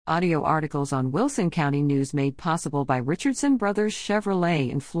Audio articles on Wilson County News made possible by Richardson Brothers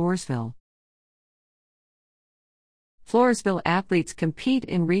Chevrolet in Floresville. Floresville athletes compete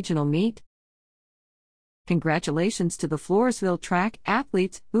in regional meet. Congratulations to the Floresville track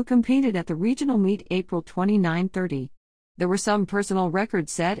athletes who competed at the regional meet April 29-30. There were some personal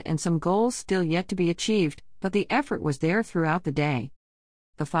records set and some goals still yet to be achieved, but the effort was there throughout the day.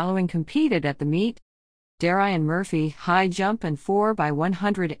 The following competed at the meet: Darian Murphy, high jump and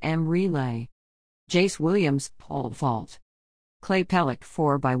 4x100 m relay. Jace Williams, pole vault. Clay Pellick,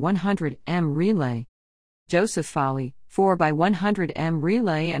 4x100 m relay. Joseph Foley, 4x100 m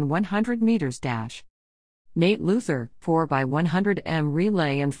relay and 100 meters dash. Nate Luther, 4x100 m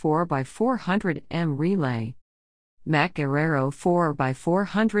relay and 4x400 m relay. Matt Guerrero,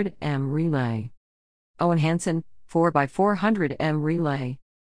 4x400 m relay. Owen Hansen, 4x400 m relay.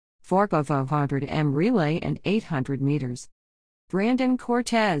 4x500 m relay and 800 meters. Brandon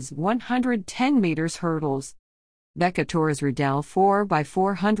Cortez, 110 meters hurdles. Becca Torres Riddell,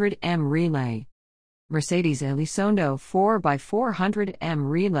 4x400 m relay. Mercedes Elizondo, 4x400 m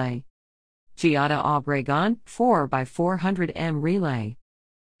relay. Giada Obregon, 4x400 m relay.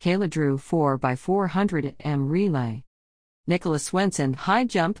 Kayla Drew, 4x400 m relay. Nicholas Swenson, high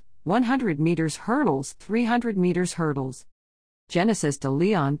jump, 100 meters hurdles, 300 meters hurdles. Genesis de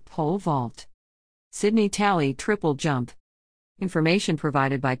Leon, pole vault. Sydney Talley, triple jump. Information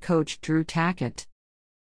provided by Coach Drew Tackett.